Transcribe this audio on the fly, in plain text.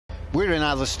We're in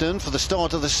Atherstone for the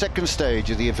start of the second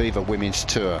stage of the Aviva Women's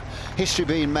Tour. History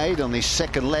being made on this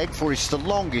second leg, for it's the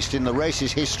longest in the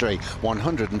race's history,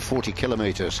 140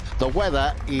 kilometres. The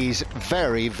weather is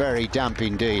very, very damp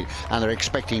indeed, and they're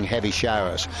expecting heavy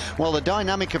showers. Well, the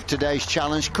dynamic of today's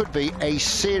challenge could be a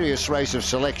serious race of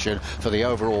selection for the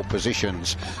overall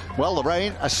positions. Well, the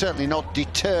rain has certainly not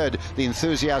deterred the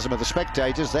enthusiasm of the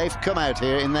spectators. They've come out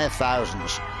here in their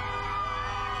thousands.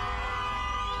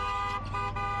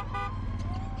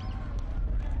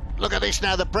 Look at this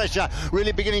now, the pressure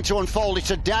really beginning to unfold. It's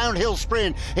a downhill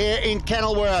sprint here in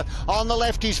Kenilworth. On the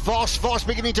left is Vos. Vos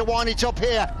beginning to wind it up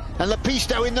here. And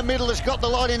Lepisto in the middle has got the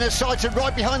line in her sights. And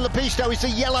right behind Lepisto is the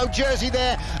yellow jersey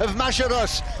there of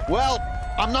Majerus. Well,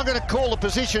 I'm not going to call the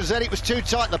positions then, it was too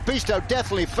tight. Lepisto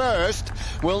definitely first.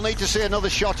 We'll need to see another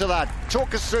shot of that.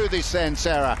 Talk us through this then,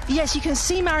 Sarah. Yes, you can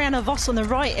see Marianne Vos on the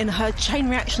right in her Chain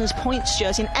Reactions points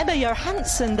jersey, and Ebba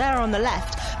Johansson there on the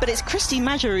left. But it's Kristy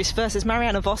Majerus versus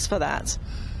Marianne Vos for that.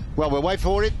 Well, we'll wait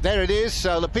for it. There it is.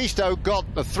 So Lepisto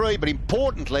got the 3, but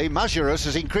importantly, Majerus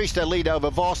has increased her lead over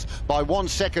Vos by 1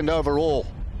 second overall.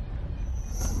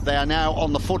 They are now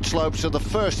on the foot slopes of the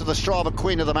first of the Strava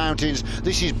Queen of the Mountains.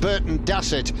 This is Burton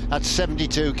Dasset at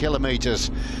 72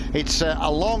 kilometres. It's a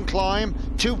long climb,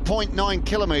 2.9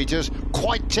 kilometres,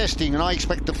 quite testing, and I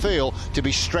expect the field to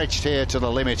be stretched here to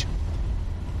the limit.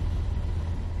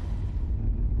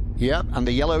 Yep, and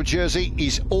the yellow jersey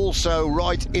is also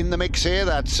right in the mix here.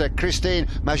 That's Kristy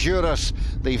Majerus,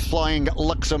 the flying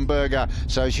Luxembourger.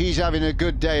 So she's having a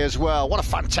good day as well. What a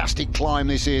fantastic climb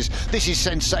this is. This is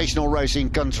sensational racing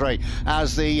country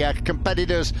as the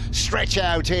competitors stretch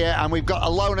out here, and we've got a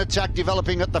lone attack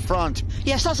developing at the front.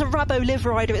 Yes, that's a Rabo Liv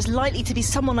rider. It's likely to be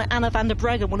someone like Anna van der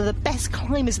Breggen, one of the best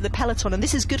climbers in the peloton, and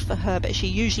this is good for her, but she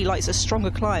usually likes a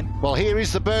stronger climb. Well, here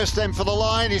is the burst then for the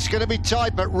line. It's going to be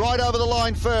tight, but right over the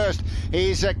line first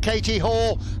is Katie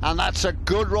Hall, and that's a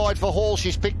good ride for Hall.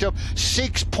 She's picked up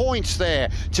 6 points there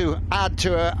to add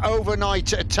to her overnight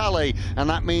tally, and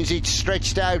that means it's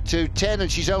stretched out to 10, and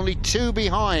she's only 2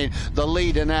 behind the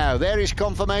leader now. There is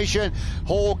confirmation.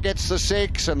 Hall gets the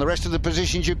 6, and the rest of the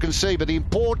positions you can see, but the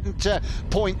important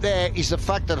point there is the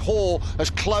fact that Hall has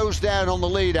closed down on the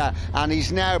leader and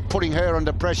is now putting her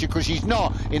under pressure because she's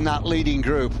not in that leading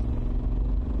group.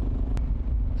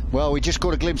 Well, we just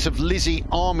got a glimpse of Lizzie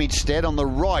Armitstead on the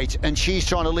right, and she's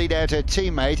trying to lead out her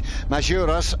teammate,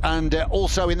 Majerus, and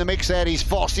also in the mix there is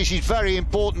Vos. This is very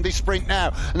important, this sprint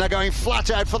now, and they're going flat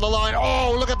out for the line.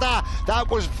 Oh, look at that. That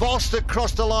was Vos that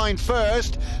crossed the line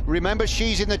first. Remember,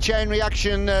 she's in the Chain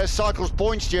Reaction Cycles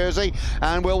points jersey,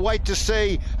 and we'll wait to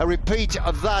see a repeat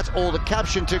of that or the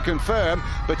caption to confirm,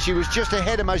 but she was just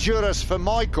ahead of Majerus for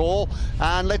my call,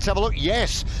 and let's have a look.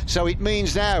 Yes, so it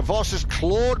means now Vos has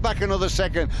clawed back another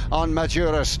second on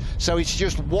Majerus, so it's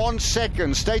just 1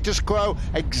 second, status quo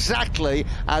exactly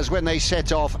as when they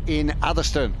set off in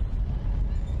Atherstone.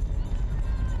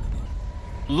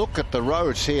 Look at the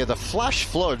roads here, the flash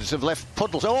floods have left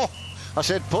puddles. Oh, I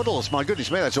said puddles, my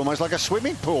goodness me, that's almost like a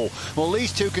swimming pool. Well,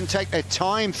 these two can take their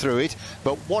time through it,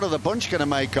 but what are the bunch going to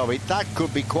make of it? That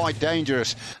could be quite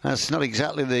dangerous. That's not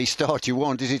exactly the start you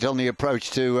want, is it, on the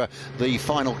approach to the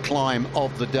final climb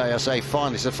of the day? I say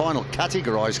final, it's a final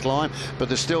categorised climb, but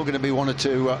there's still going to be 1 or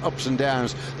 2 ups and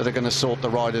downs that are going to sort the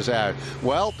riders out.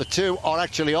 Well, the two are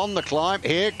actually on the climb.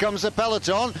 Here comes the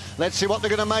peloton. Let's see what they're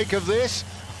going to make of this.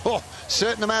 Oh,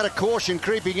 certain amount of caution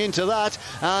creeping into that,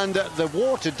 and the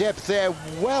water depth there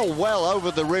well over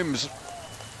the rims.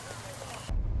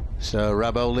 So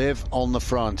Rabo Liv on the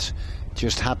front,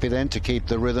 just happy then to keep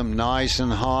the rhythm nice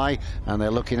and high, and they're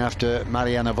looking after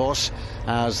Marianne Vos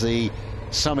as the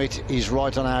summit is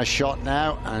right on our shot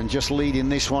now, and just leading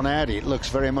this one out. It looks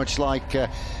very much like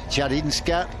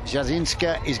Jasinska.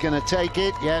 Jasinska is going to take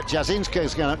it. Yeah, Jasinska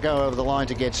is going to go over the line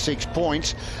to get 6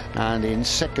 points, and in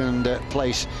second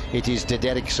place it is De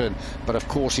Derrickson. But of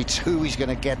course it's who is going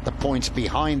to get the points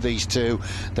behind these two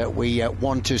that we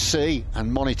want to see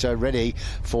and monitor, ready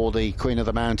for the Queen of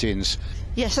the Mountains.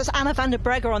 Yes, that's Anna van der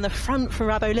Breggen on the front for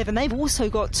Rabo Liv, and they've also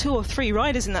got 2 or 3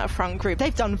 riders in that front group.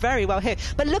 They've done very well here.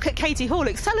 But look at Katie Hall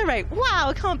accelerate. Wow,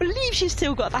 I can't believe she's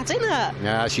still got that in her.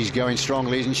 Yeah, she's going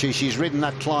strongly, isn't she? She's ridden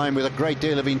that climb with a great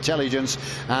deal of intelligence,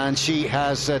 and she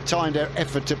has timed her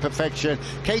effort to perfection.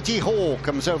 Katie Hall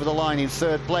comes over the line in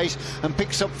 3rd place and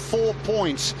picks up 4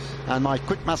 points. And my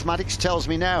quick mathematics tells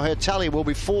me now her tally will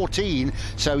be 14,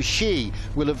 so she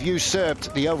will have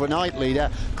usurped the overnight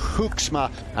leader, Hoeksma,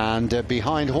 and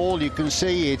behind Hall you can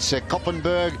see it's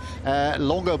Koppenberg,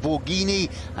 Longo Borghini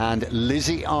and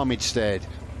Lizzie Armitstead.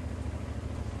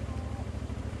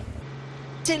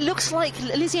 it looks like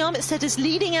Lizzie Armitstead is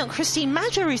leading out Christine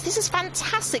Majerus. This is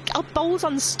fantastic. Are Boels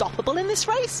unstoppable in this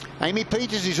race? Amy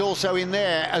Peters is also in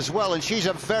there as well, and she's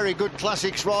a very good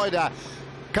classics rider.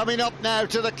 Coming up now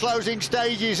to the closing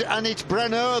stages, and it's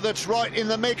Brenner that's right in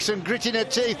the mix and gritting her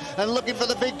teeth and looking for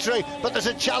the victory. But there's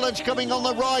a challenge coming on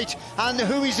the right, and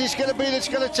who is this going to be that's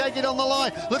going to take it on the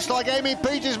line? Looks like Amy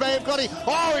Peters may have got it.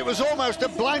 Oh, it was almost a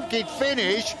blanket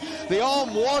finish. The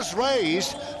arm was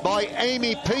raised by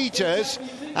Amy Peters,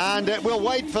 and we'll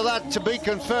wait for that to be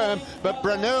confirmed. But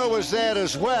Brenner was there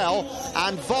as well,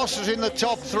 and Vos was in the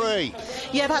top three.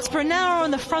 Yeah, that's Brenner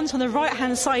on the front on the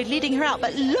right-hand side leading her out.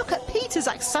 But look at Peters'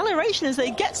 acceleration as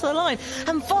they get to the line.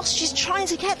 And Vos, she's trying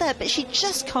to get there, but she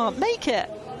just can't make it.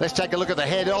 Let's take a look at the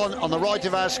head-on the right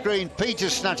of our screen.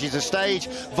 Peters snatches the stage.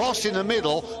 Vos in the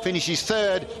middle finishes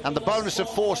third, and the bonus of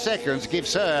 4 seconds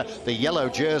gives her the yellow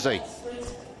jersey.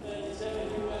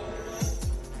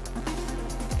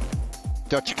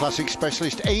 Dutch classic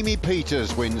specialist Amy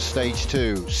Peters wins stage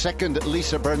 2. Second,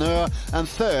 Lisa Brenner, and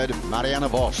third, Marianne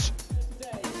Vos.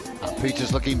 And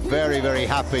Peters looking very, very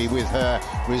happy with her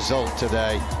result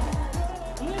today.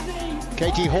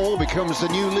 Katie Hall becomes the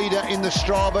new leader in the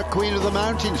Strava Queen of the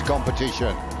Mountains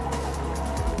competition.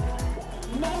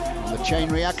 And the chain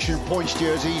reaction points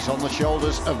jerseys on the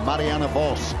shoulders of Marianne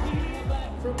Vos.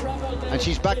 And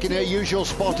she's back in her usual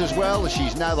spot as well, as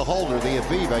she's now the holder of the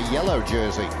Aviva yellow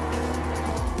jersey.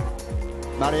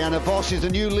 Marianne Vos is the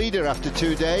new leader after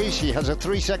 2 days. She has a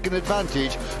 3-second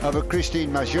advantage over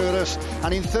Christine Majerus,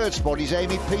 and in third spot is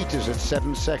Amy Peters at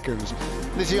 7 seconds.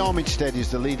 Lizzie Armitstead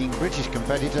is the leading British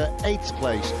competitor, 8th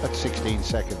place at 16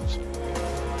 seconds.